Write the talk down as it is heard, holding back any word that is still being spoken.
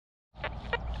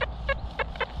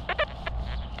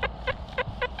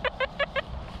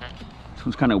This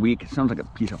one's kind of weak. It sounds like a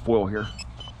piece of foil here.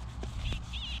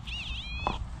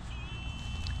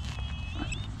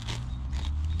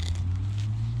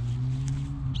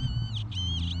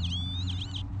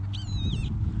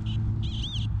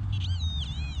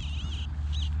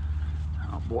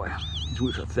 Oh boy, these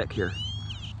roots are thick here.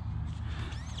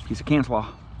 Piece of can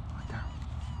slaw right there.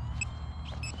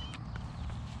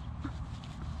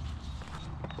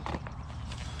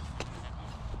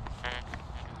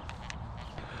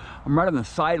 I'm right on the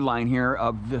sideline here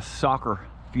of this soccer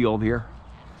field here.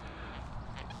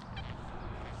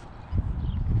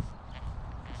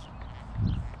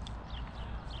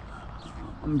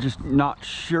 I'm just not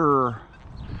sure.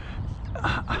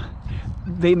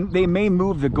 They may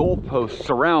move the goalposts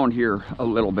around here a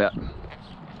little bit.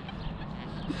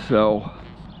 So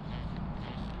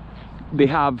they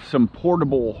have some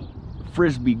portable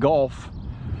frisbee golf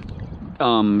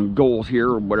goals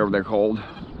here, or whatever they're called,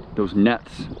 those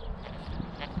nets.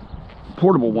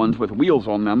 Portable ones with wheels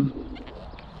on them.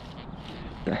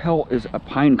 The hell is a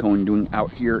pine cone doing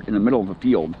out here in the middle of the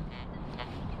field?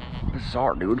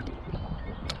 Bizarre, dude.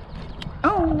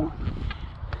 Oh!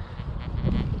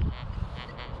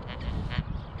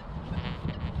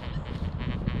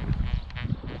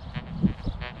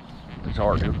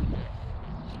 Bizarre, dude.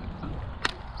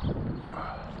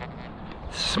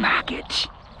 Smack it!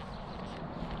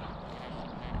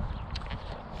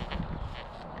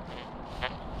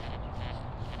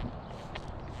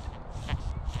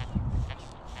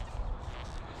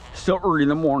 Still early in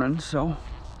the morning, so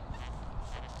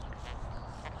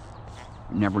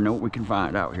you never know what we can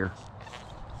find out here.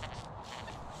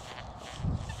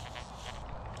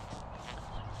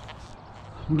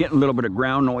 I'm getting a little bit of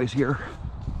ground noise here.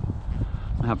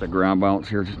 I have the ground balance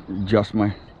here to adjust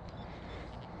my.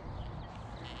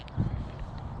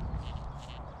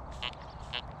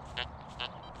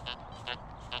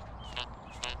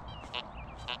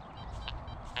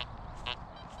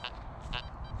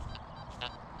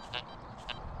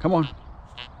 Come on.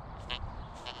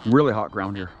 Really hot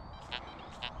ground here.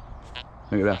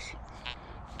 Look at this.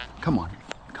 Come on.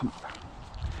 Come on.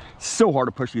 It's so hard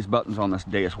to push these buttons on this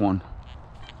Deus One.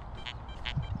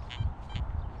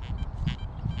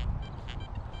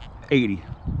 $80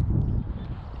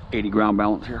 ground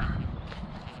balance here.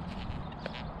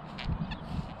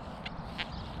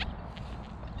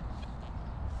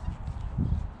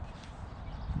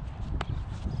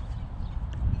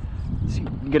 See,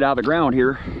 get out of the ground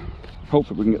here.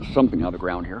 Hopefully we can get something out of the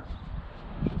ground here.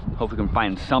 Hopefully we can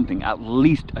find something, at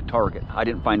least a target. I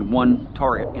didn't find one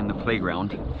target in the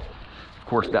playground. Of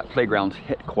course, that playground's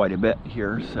hit quite a bit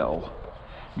here, so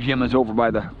Jim is over by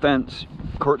the fence.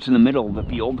 Curt's in the middle of the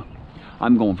field.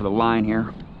 I'm going for the line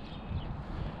here.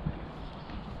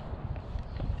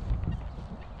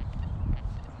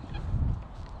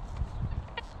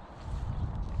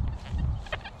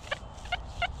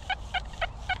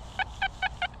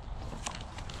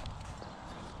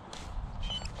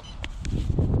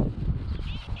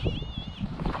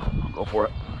 I'll go for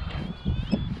it.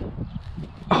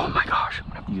 Oh my gosh, I'm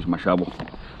gonna have to use my shovel.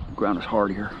 The ground is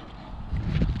hard here.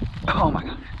 Oh my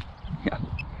gosh. Yeah.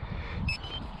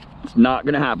 It's not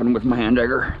gonna happen with my hand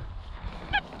digger.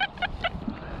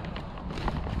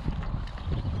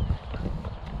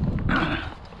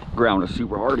 Ground is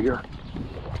super hard here.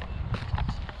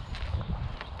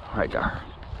 Right there.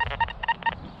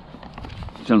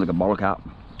 Sounds like a bottle cap.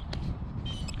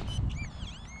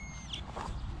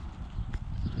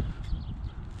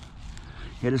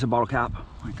 It is a bottle cap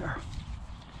right there.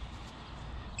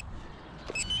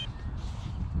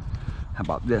 How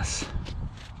about this?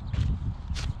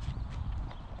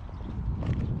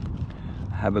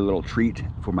 I have a little treat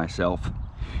for myself.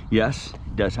 Yes,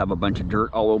 it does have a bunch of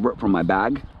dirt all over it from my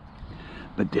bag,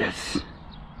 but this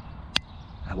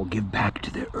I will give back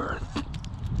to the earth.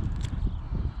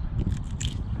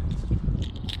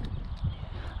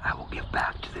 I will give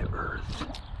back to the earth.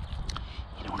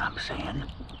 You know what I'm saying?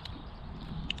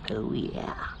 Oh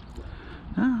yeah.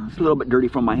 It's a little bit dirty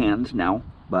from my hands now,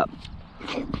 but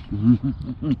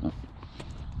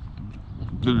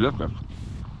delicious.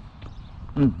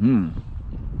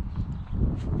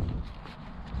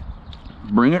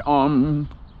 Bring it on.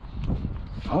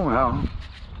 Oh yeah.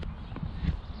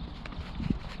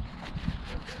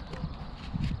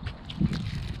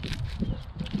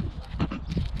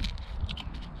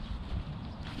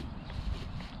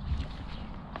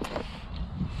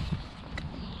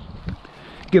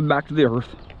 Give back to the earth.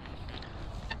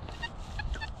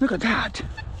 Look at that.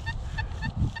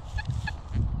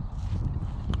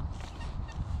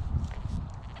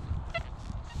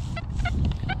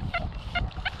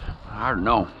 I don't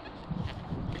know.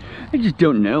 I just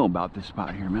don't know about this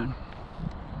spot here, man.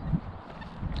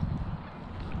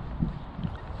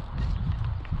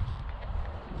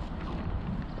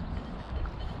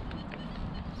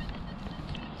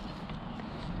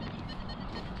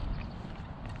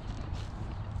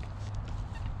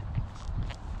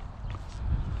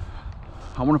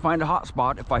 I want to find a hot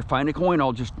spot. If I find a coin,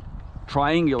 I'll just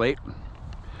triangulate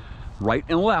right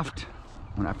and left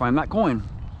when I find that coin.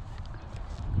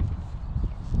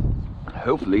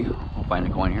 Hopefully, I'll find a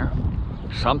coin here.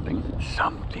 Something.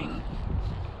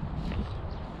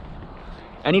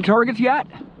 Any targets yet?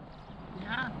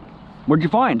 Yeah. What'd you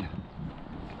find?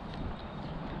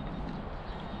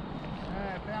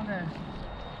 I found a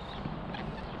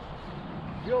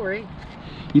jewelry.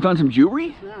 You found some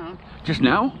jewelry? No. Just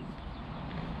now?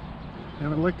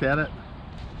 Haven't looked at it.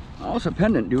 Oh, it's a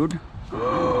pendant, dude.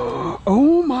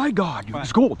 Oh my God, dude.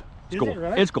 It's gold. It's gold.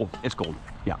 Really? It's gold. It's gold.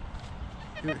 Yeah.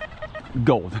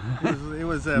 Gold. It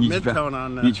was a mid-tone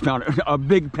on the... You just found a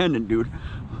big pendant, dude.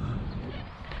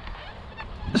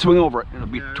 Swing over it. It'll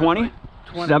be 20,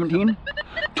 17,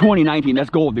 2019. That's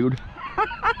gold, dude.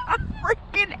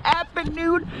 Freaking epic,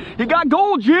 dude. You got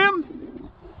gold, Jim.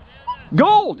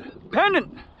 Gold.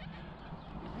 Pendant.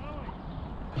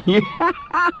 Yeah,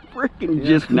 freaking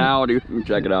just now, dude.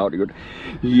 Check it out, dude.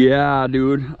 Yeah,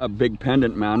 dude. A big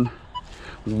pendant, man.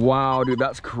 Wow, dude.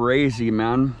 That's crazy,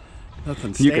 man.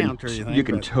 Nothing stamped or anything. You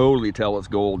can totally tell it's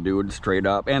gold, dude, straight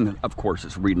up. And of course,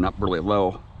 it's reading up really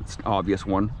low. It's an obvious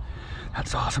one.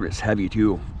 That's awesome. It's heavy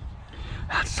too.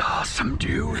 That's awesome,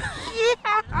 dude.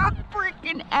 Yeah,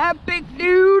 freaking epic,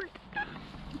 dude.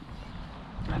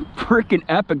 Freaking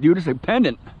epic, dude. It's a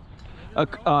pendant. A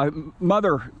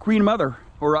Queen Mother,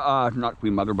 or not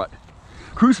Queen Mother, but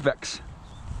crucifix.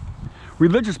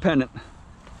 Religious pendant.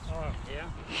 Oh,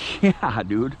 yeah? Yeah,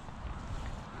 dude.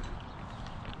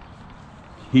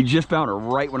 He just found it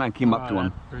right when I came up to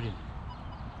him. That's pretty.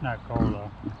 Not gold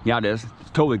though. Yeah, it is. It's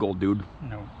totally gold, dude.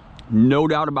 No. No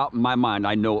doubt about my mind.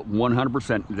 I know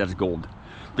 100% that's gold.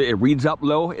 It reads up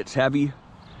low, it's heavy,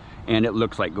 and it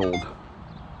looks like gold.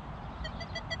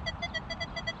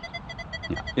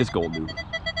 Yeah, it's gold, dude.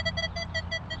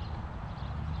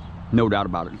 No doubt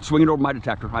about it. Swing it over my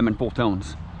detector. I'm in full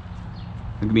tones.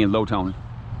 It can be in low tone.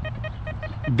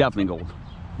 Definitely gold.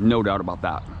 No doubt about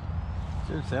that.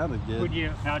 Sure sounded good.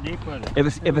 How deep was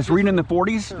it? If it's reading in the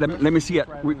 40s, let me see it.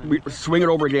 We swing it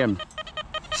over again.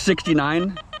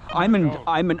 69. I'm in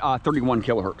 31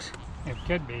 kilohertz. It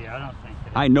could be. I don't think it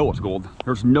is. I know it's gold.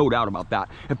 There's no doubt about that.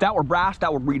 If that were brass,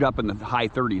 that would read up in the high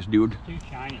 30s, dude. Too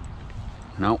shiny.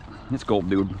 No, it's gold,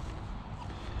 dude.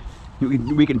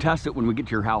 We can test it when we get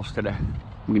to your house today.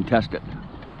 We can test it.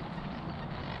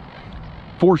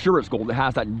 For sure it's gold. It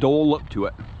has that dull look to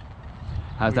it.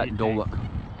 Has that dull look.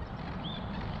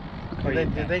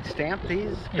 Did they stamp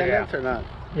these pendants or not?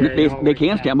 Yeah, they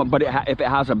can stamp them, but if it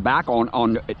has a back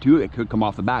on it too, it could come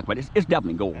off the back. But it's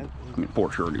definitely gold. I mean,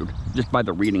 for sure, dude. Just by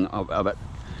the reading of it.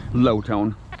 Low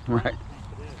tone, right?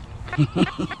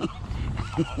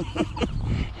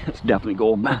 It's definitely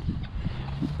gold, man.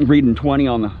 Reading 20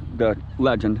 on the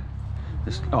legend.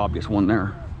 This obvious one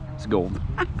there. It's gold.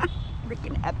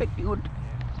 Freaking epic, dude.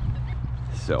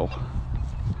 So,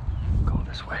 go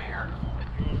this way here.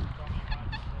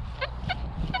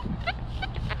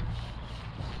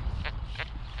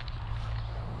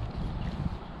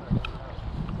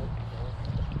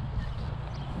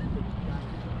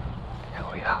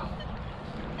 Hell yeah.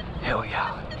 Hell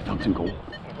yeah. Found some gold.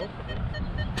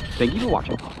 Thank you for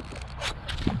watching.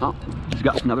 Oh, he's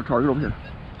got another target over here.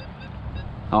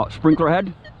 Oh, sprinkler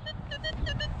head?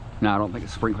 No, I don't think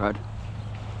it's sprinkler head.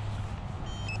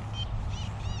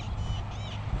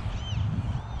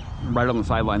 Right on the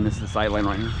sideline. This is the sideline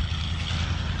right here.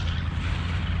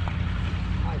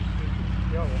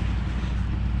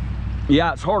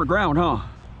 Yeah, it's hard ground, huh?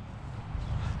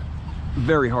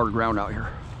 Very hard ground out here.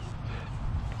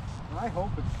 I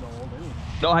hope it's gold.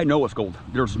 No, I know it's gold.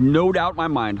 There's no doubt in my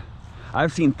mind.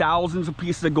 I've seen thousands of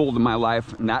pieces of gold in my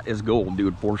life, and that is gold,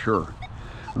 dude, for sure.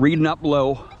 Reading up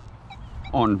low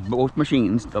on both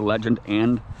machines, the Legend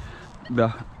and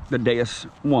the Deus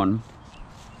 1.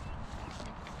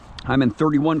 I'm in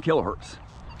 31 kilohertz.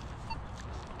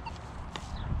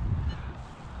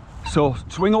 So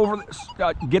swing over,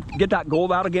 get that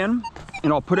gold out again,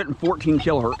 and I'll put it in 14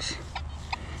 kilohertz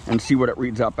and see what it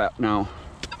reads up at now.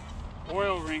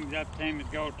 Oil rings up same as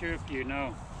gold too, if you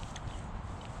know.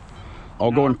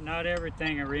 I'll go in, not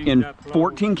everything rings in up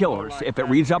 14 kilohertz. like if it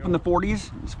reads up in the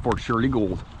 40s, it's for surely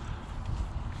gold.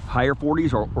 Higher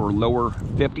 40s or lower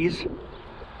 50s,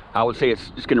 I would say it's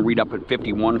going to read up at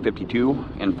 51, 52,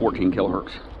 and 14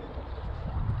 kilohertz.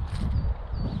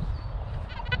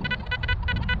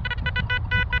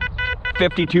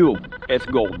 52. It's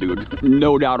gold, dude.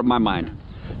 No doubt in my mind.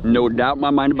 No doubt in my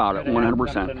mind about it.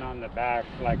 100%. Something on the back,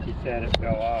 like you said, it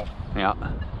fell off. Yeah.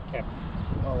 Kept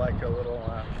Oh, like a little.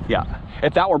 Yeah.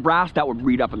 If that were brass, that would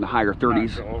read up in the higher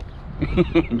 30s. gold.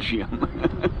 Jim.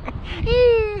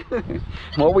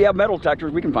 Well, we have metal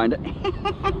detectors. We can find it.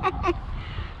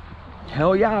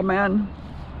 Hell yeah, man.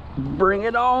 Bring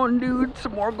it on, dude.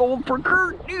 Some more gold for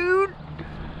Curt, dude.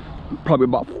 Probably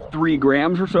about 3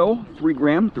 grams or so. 3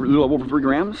 grams, a little over 3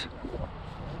 grams.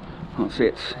 I'll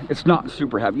say it's not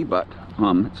super heavy, but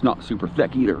it's not super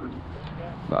thick either.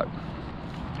 But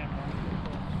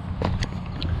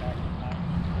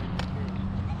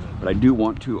I do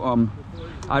want to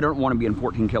I don't want to be in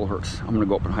 14 kilohertz. I'm going to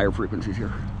go up in higher frequencies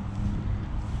here.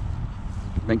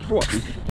 Thank you for watching.